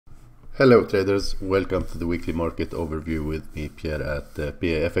Hello traders, welcome to the weekly market overview with me, Pierre at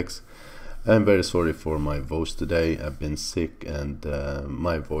PAFX. I'm very sorry for my voice today. I've been sick and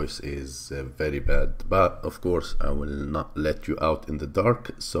my voice is very bad, but of course I will not let you out in the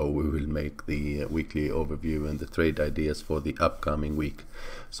dark, so we will make the weekly overview and the trade ideas for the upcoming week.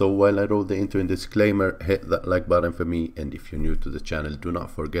 So while I roll the intro and disclaimer, hit that like button for me, and if you're new to the channel, do not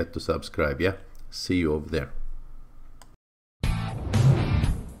forget to subscribe. Yeah, see you over there.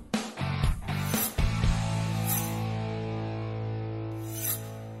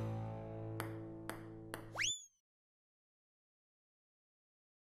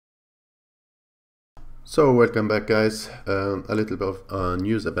 So welcome back, guys. A little bit of a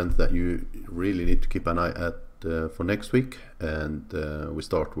news event that you really need to keep an eye at for next week, and we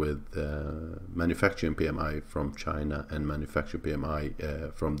start with manufacturing PMI from China and manufacturing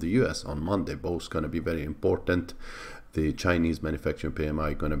PMI from the US on Monday. Both going to be very important. The Chinese manufacturing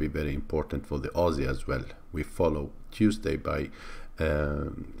PMI going to be very important for the Aussie as well. We follow Tuesday by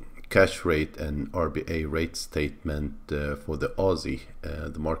cash rate and RBA rate statement for the Aussie.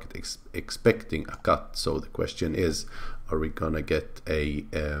 The market expecting a cut. So the question is, are we gonna get a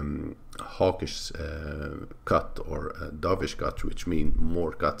hawkish cut or a dovish cut, which means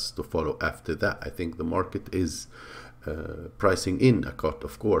more cuts to follow after that? I think the market is pricing in a cut,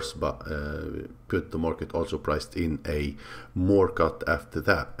 of course, but could the market also priced in a more cut after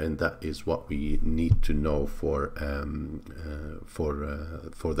that? And that is what we need to know for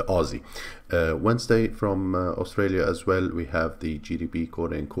the Aussie. Wednesday from Australia as well, we have the GDP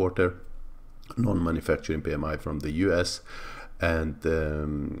quarter and quarter, non-manufacturing PMI from the US, and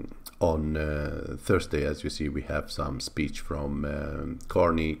on Thursday, as you see, we have some speech from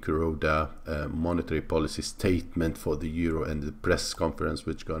Carney, Kuroda, monetary policy statement for the euro, and the press conference,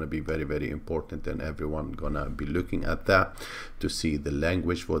 which is going to be very, very important, and everyone gonna be looking at that to see the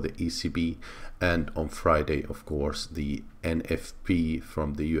language for the ECB. And on Friday, of course, the NFP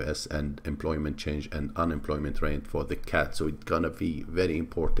from the US and employment change and unemployment rate for the CAT. So it's gonna be very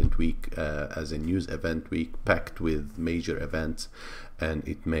important week as a news event week, packed with major events, and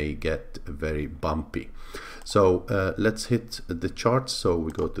it may get very bumpy. So let's hit the charts. So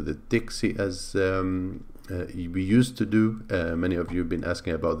we go to the Dixie as we used to do. Many of you have been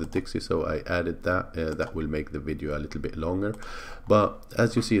asking about the Dixie, so I added that. That will make the video a little bit longer. But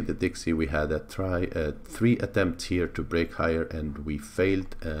as you see, the Dixie, we had a three attempts here to break higher, and we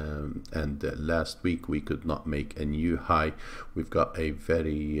failed. And last week we could not make a new high. We've got a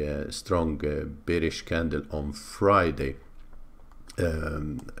very strong bearish candle on Friday.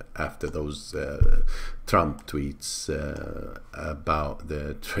 After those Trump tweets about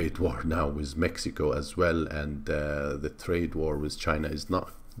the trade war now with Mexico as well, and the trade war with China is not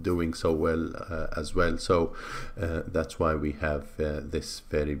doing so well as well. So that's why we have this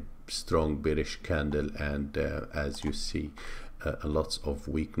very strong bearish candle, and as you see, lots of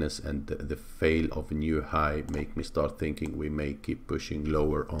weakness, and the fail of a new high make me start thinking we may keep pushing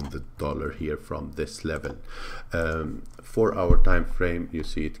lower on the dollar here from this level. 4 hour time frame, you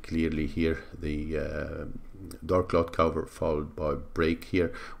see it clearly here, the dark cloud cover followed by break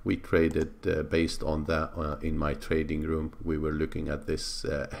here. We traded based on that in my trading room. We were looking at this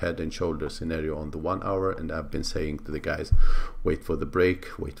head and shoulder scenario on the 1 hour, and I've been saying to the guys, wait for the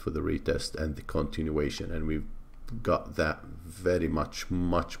break, wait for the retest and the continuation, and we've got that very much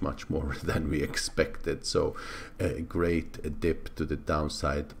more than we expected. So a great dip to the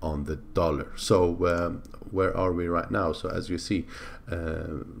downside on the dollar. So where are we right now? So as you see,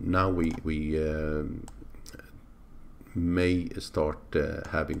 now we may start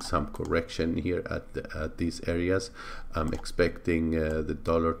having some correction here at these areas. I'm expecting the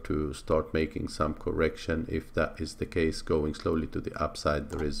dollar to start making some correction. If that is the case, going slowly to the upside,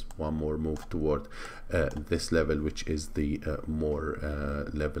 there is one more move toward this level, which is the more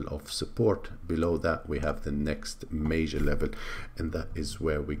level of support. Below that we have the next major level, and that is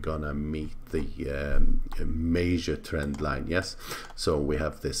where we're gonna meet the major trend line. Yes, so we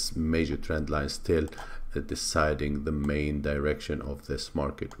have this major trend line still deciding the main direction of this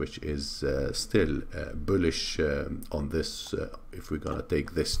market, which is still bullish on this, if we're gonna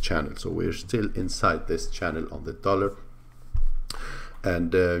take this channel. So we're still inside this channel on the dollar,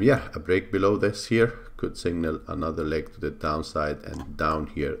 and yeah, a break below this here could signal another leg to the downside, and down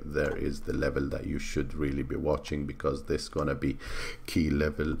here there is the level that you should really be watching, because this is gonna be key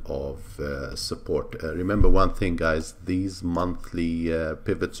level of support. Remember one thing, guys, these monthly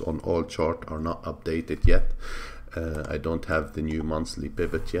pivots on all chart are not updated yet. I don't have the new monthly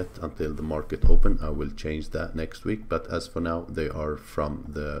pivot yet until the market open. I will change that next week, but as for now they are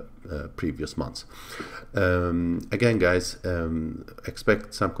from the previous months. Again guys,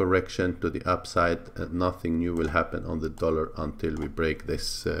 expect some correction to the upside. Nothing new will happen on the dollar until we break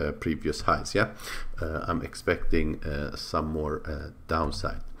this previous highs. Yeah, I'm expecting some more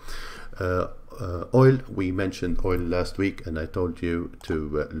downside. Oil, we mentioned oil last week, and I told you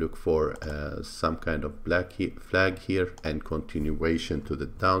to look for some kind of black flag here and continuation to the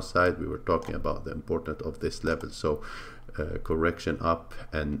downside. We were talking about the importance of this level, so correction up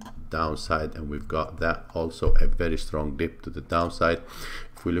and downside, and we've got that. Also a very strong dip to the downside.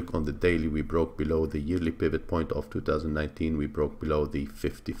 If we look on the daily, we broke below the yearly pivot point of 2019. We broke below the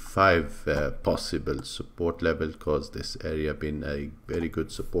 55 possible support level, because this area been a very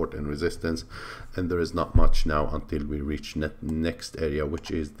good support and resistance, and there is not much now until we reach next area, which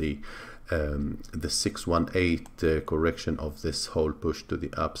is the 618 correction of this whole push to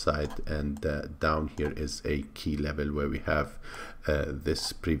the upside, and down here is a key level where we have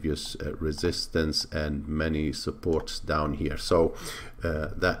this previous resistance and many supports down here. So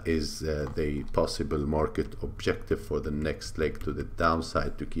that is the possible market objective for the next leg to the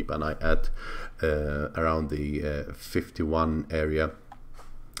downside, to keep an eye at. Around the 51 area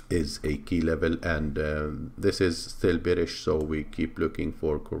is a key level, and this is still bearish, so we keep looking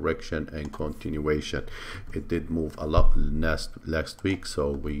for correction and continuation. It did move a lot last week,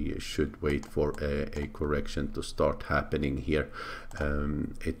 so we should wait for a correction to start happening here.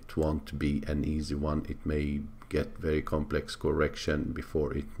 It won't be an easy one. It may get very complex correction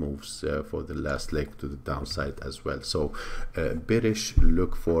before it moves for the last leg to the downside as well. So bearish,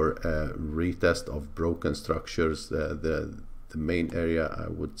 look for retest of broken structures. The main area, I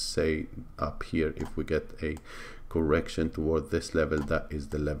would say, up here, if we get a correction toward this level, that is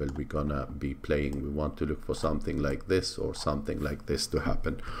the level we're gonna be playing. We want to look for something like this or something like this to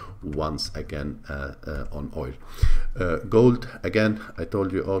happen once again on oil. Gold, again, I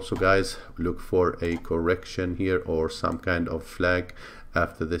told you also guys, look for a correction here or some kind of flag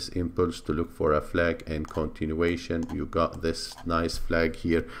after this impulse, to look for a flag and continuation. You got this nice flag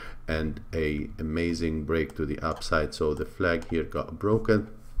here and a amazing break to the upside. So the flag here got broken.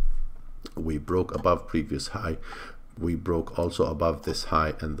 We broke above previous high. We broke also above this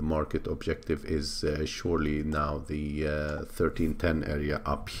high, and the market objective is surely now the 1310 area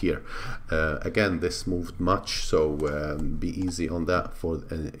up here. Again, this moved much, so be easy on that for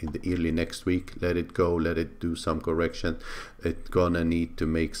in the early next week. Let it go, let it do some correction. It's gonna need to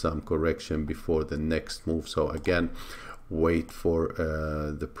make some correction before the next move. So again, wait for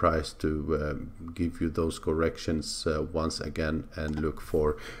the price to give you those corrections once again, and look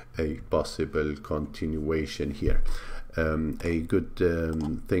for a possible continuation here. A good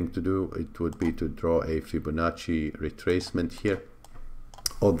thing to do, it would be to draw a Fibonacci retracement here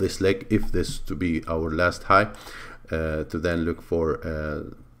on this leg, if this to be our last high, to then look for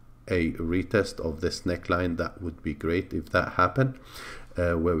a retest of this neckline. That would be great if that happened.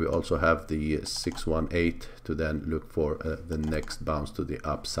 Where we also have the 618 to then look for the next bounce to the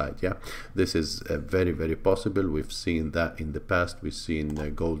upside. Yeah, this is very, very possible. We've seen that in the past. We've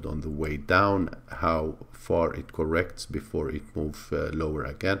seen gold on the way down, how far it corrects before it moves lower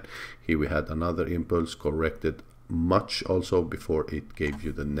again. Here we had another impulse, corrected much also before it gave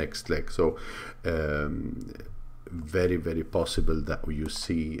you the next leg. So very, very possible that you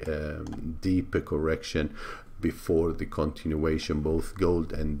see deeper correction before the continuation. Both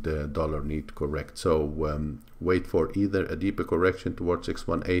gold and dollar need correct. So wait for either a deeper correction towards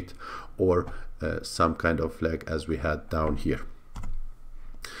 618 or some kind of flag as we had down here.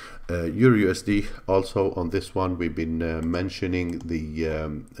 Euro USD, also on this one we've been mentioning the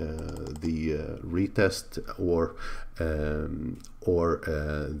retest or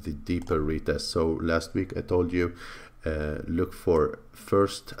the deeper retest. So last week I told you look for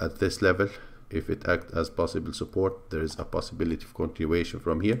first at this level. If it acts as possible support, there is a possibility of continuation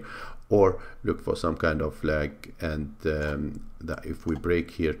from here, or look for some kind of flag, and that if we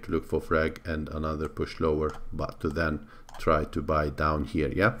break here, to look for flag and another push lower, but to then try to buy down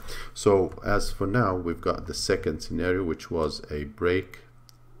here. Yeah, so as for now, we've got the second scenario, which was a break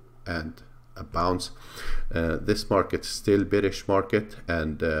and a bounce. This market is still bearish market,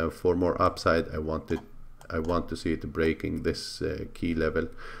 and for more upside, I want to see it breaking this key level,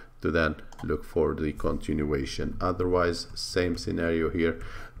 to then look for the continuation. Otherwise, same scenario here.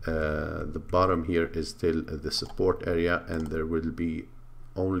 The bottom here is still the support area, and there will be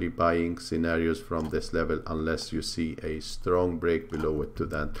only buying scenarios from this level unless you see a strong break below it, to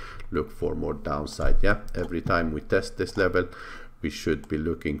then look for more downside. Yeah, every time we test this level, we should be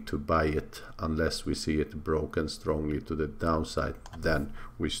looking to buy it unless we see it broken strongly to the downside. Then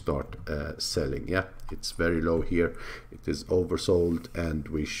we start selling. Yeah, it's very low here, it is oversold, and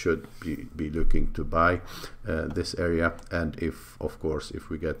we should be looking to buy this area. And if, of course, if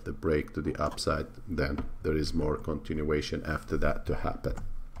we get the break to the upside, then there is more continuation after that to happen.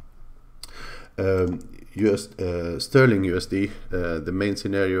 Sterling USD, the main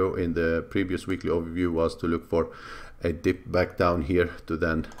scenario in the previous weekly overview was to look for a dip back down here to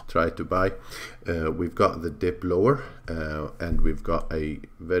then try to buy. We've got the dip lower, and we've got a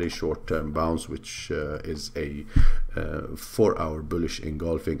very short-term bounce, which is a 4-hour bullish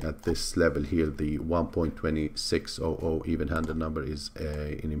engulfing at this level here. The 1.2600 even-handed number is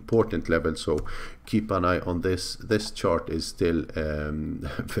an important level, so keep an eye on this. This chart is still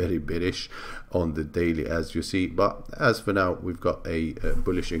very bearish on the daily, as you see, but as for now, we've got a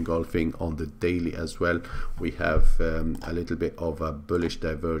bullish engulfing on the daily as well. We have a little bit of a bullish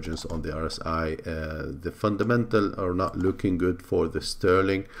divergence on the RSI. The fundamental are not looking good for the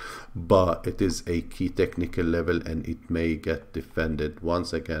sterling, but it is a key technical level and it may get defended.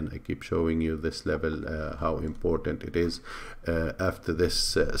 Once again, I keep showing you this level, how important it is. After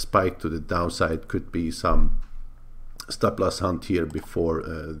this spike to the downside, could be some stop loss hunt here before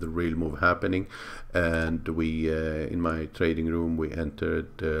the real move happening. And we in my trading room, we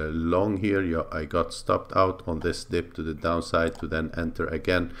entered long here. Yeah, I got stopped out on this dip to the downside to then enter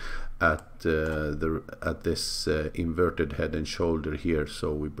again at this inverted head and shoulder here.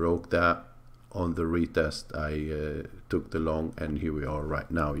 So we broke that. On the retest, I took the long, and here we are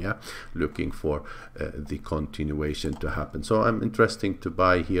right now. Yeah, looking for the continuation to happen. So I'm interested to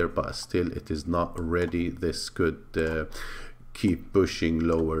buy here, but still it is not ready. This could keep pushing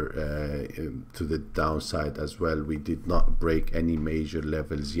lower to the downside as well. We did not break any major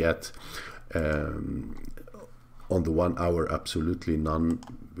levels yet. On the 1 hour, absolutely none.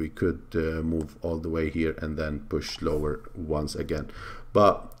 We could move all the way here and then push lower once again.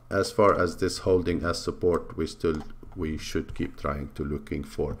 But as far as this holding as support, we should keep trying to looking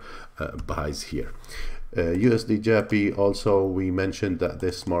for buys here. USD JPY also, we mentioned that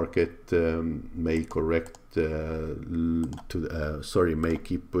this market may correct may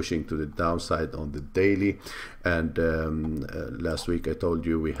keep pushing to the downside on the daily. And last week I told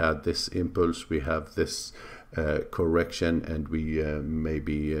you we had this impulse, we have this correction, and we may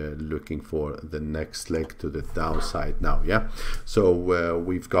be looking for the next leg to the downside now. Yeah, so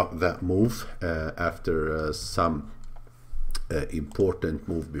we've got that move after some important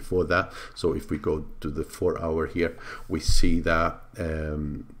move before that. So if we go to the 4 hour here, we see that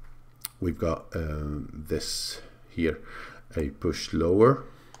we've got this here, a push lower,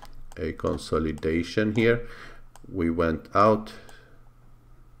 a consolidation here. We went out,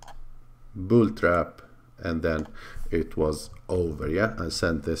 bull trap, and then it was over. Yeah, I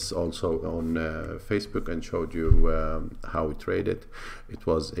sent this also on Facebook and showed you how we traded. It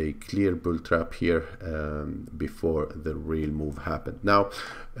was a clear bull trap here before the real move happened. Now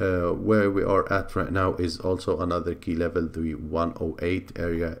where we are at right now is also another key level, the 108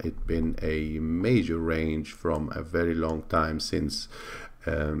 area. It's been a major range from a very long time, since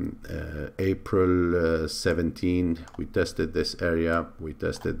April 17. We tested this area, we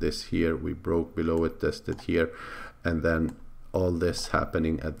tested this here, we broke below it, tested here, and then all this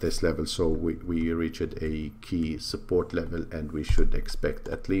happening at this level. So we reached a key support level, and we should expect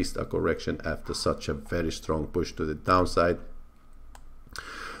at least a correction after such a very strong push to the downside.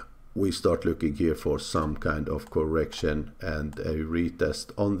 We start looking here for some kind of correction and a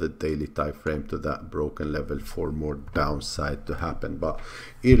retest on the daily time frame to that broken level for more downside to happen. But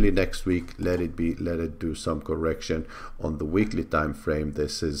early next week, let it do some correction. On the weekly time frame,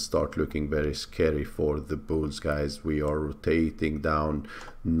 this is start looking very scary for the bulls, guys. We are rotating down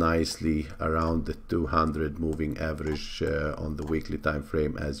nicely around the 200 moving average on the weekly time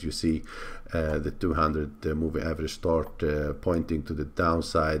frame. As you see, the 200 moving average start pointing to the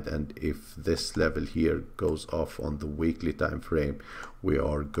downside, and if this level here goes off on the weekly time frame, we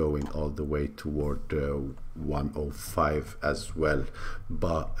are going all the way toward 105 as well.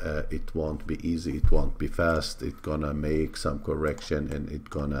 But it won't be easy, it won't be fast. It's gonna make some correction, and it's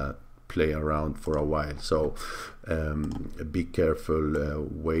gonna play around for a while. So be careful,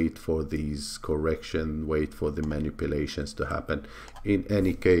 wait for these correction, wait for the manipulations to happen. In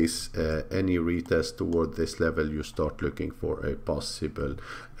any case, any retest toward this level, you start looking for a possible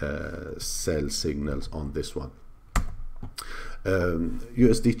sell signals on this one.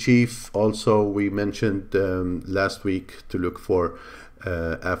 USD Chief also, we mentioned last week to look for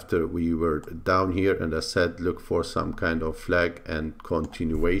after we were down here, and I said look for some kind of flag and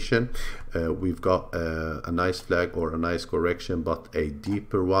continuation. we've got a nice flag or a nice correction, but a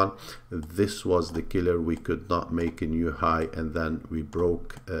deeper one. This was the killer. We could not make a new high, and then we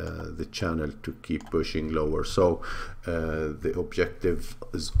broke the channel to keep pushing lower. So the objective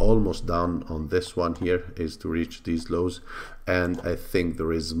is almost done on this one here, is to reach these lows, and I think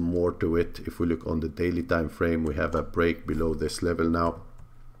there is more to it. If we look on the daily time frame, we have a break below this level now,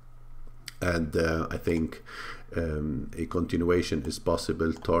 and I think a continuation is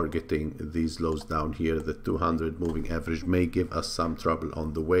possible, targeting these lows down here. The 200 moving average may give us some trouble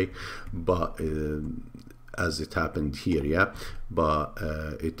on the way, but as it happened here, yeah, but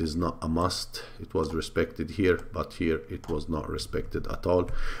it is not a must. It was respected here, but here it was not respected at all.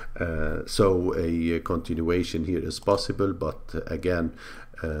 So a continuation here is possible, but again,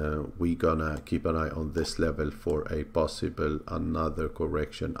 we gonna keep an eye on this level for a possible another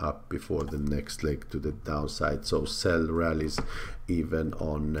correction up before the next leg to the downside. So sell rallies even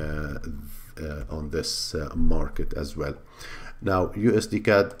on this market as well. Now USD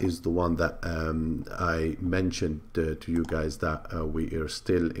CAD is the one that I mentioned to you guys that we are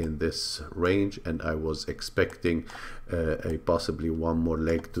still in this range, and I was expecting a possibly one more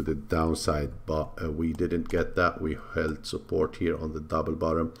leg to the downside, but we didn't get that. We held support here on the double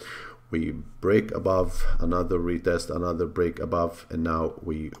bottom. We break above, another retest, another break above, and now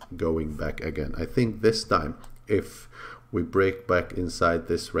we going back again. I think this time, if we break back inside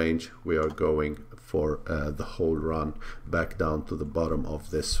this range, we are going for the whole run back down to the bottom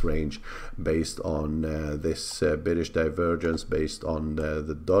of this range, based on this bearish divergence, based on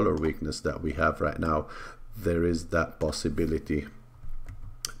the dollar weakness that we have right now. There is that possibility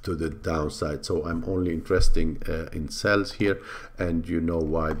to the downside. So I'm only interested in sells here, and you know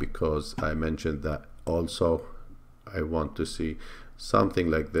why, because I mentioned that also I want to see something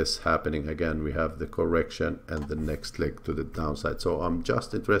like this happening again. We have the correction and the next leg to the downside. So I'm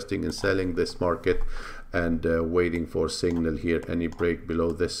just interested in selling this market and waiting for signal here. Any break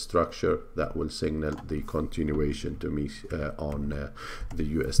below this structure, that will signal the continuation to me on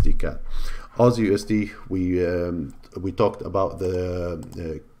the USD CAD. Aussie USD, we talked about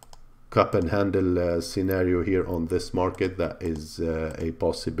the cup and handle scenario here on this market. That is a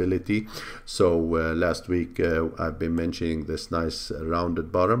possibility. So last week I've been mentioning this nice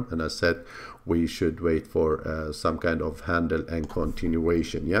rounded bottom, and I said we should wait for some kind of handle and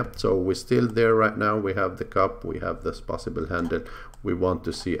continuation. Yeah, so we're still there right now. We have the cup, we have this possible handle. We want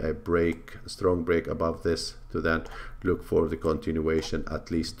to see a break, a strong break above this, to then look for the continuation at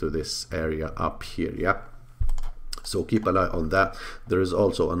least to this area up here. Yeah, so keep an eye on that. There is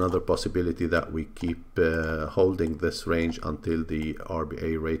also another possibility that we keep holding this range until the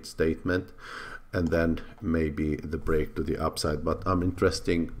RBA rate statement, and then maybe the break to the upside. But I'm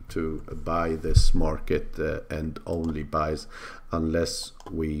interested to buy this market and only buys unless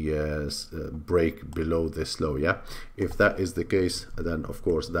we break below this low. Yeah, if that is the case, then of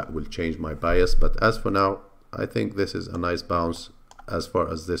course that will change my bias. But as for now, I think this is a nice bounce. As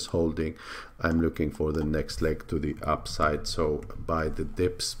far as this holding, I'm looking for the next leg to the upside. So buy the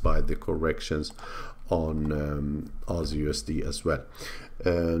dips, buy the corrections on Aussie USD as well.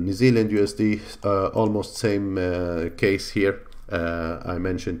 New Zealand USD, almost same case here. I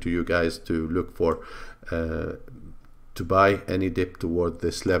mentioned to you guys to look for to buy any dip toward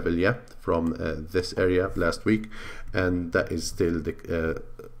this level, yeah, from this area last week, and that is still the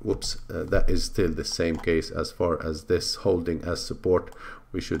that is still the same case. As far as this holding as support,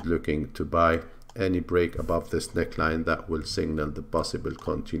 we should looking to buy any break above this neckline. That will signal the possible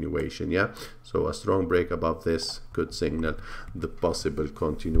continuation. Yeah, so a strong break above this could signal the possible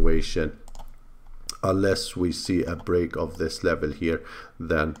continuation. Unless we see a break of this level here,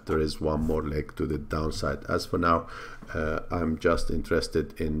 then there is one more leg to the downside. As for now, I'm just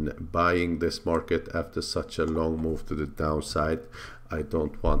interested in buying this market after such a long move to the downside. I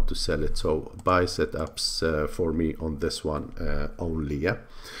don't want to sell it, so buy setups for me on this one only. Yeah,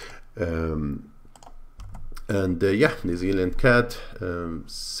 yeah, New Zealand CAD,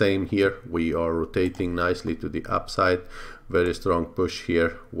 same here. We are rotating nicely to the upside. Very strong push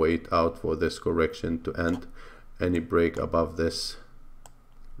here. Wait out for this correction to end. Any break above this,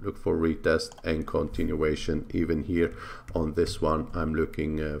 look for retest and continuation. Even here on this one, I'm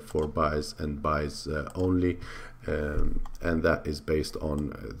looking for buys and buys only, and that is based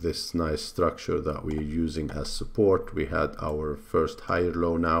on this nice structure that we're using as support. We had our first higher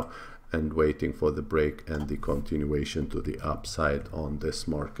low now, and waiting for the break and the continuation to the upside on this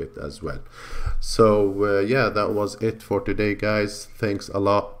market as well. So yeah, that was it for today, guys. Thanks a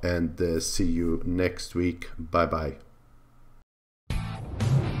lot, and see you next week. Bye bye.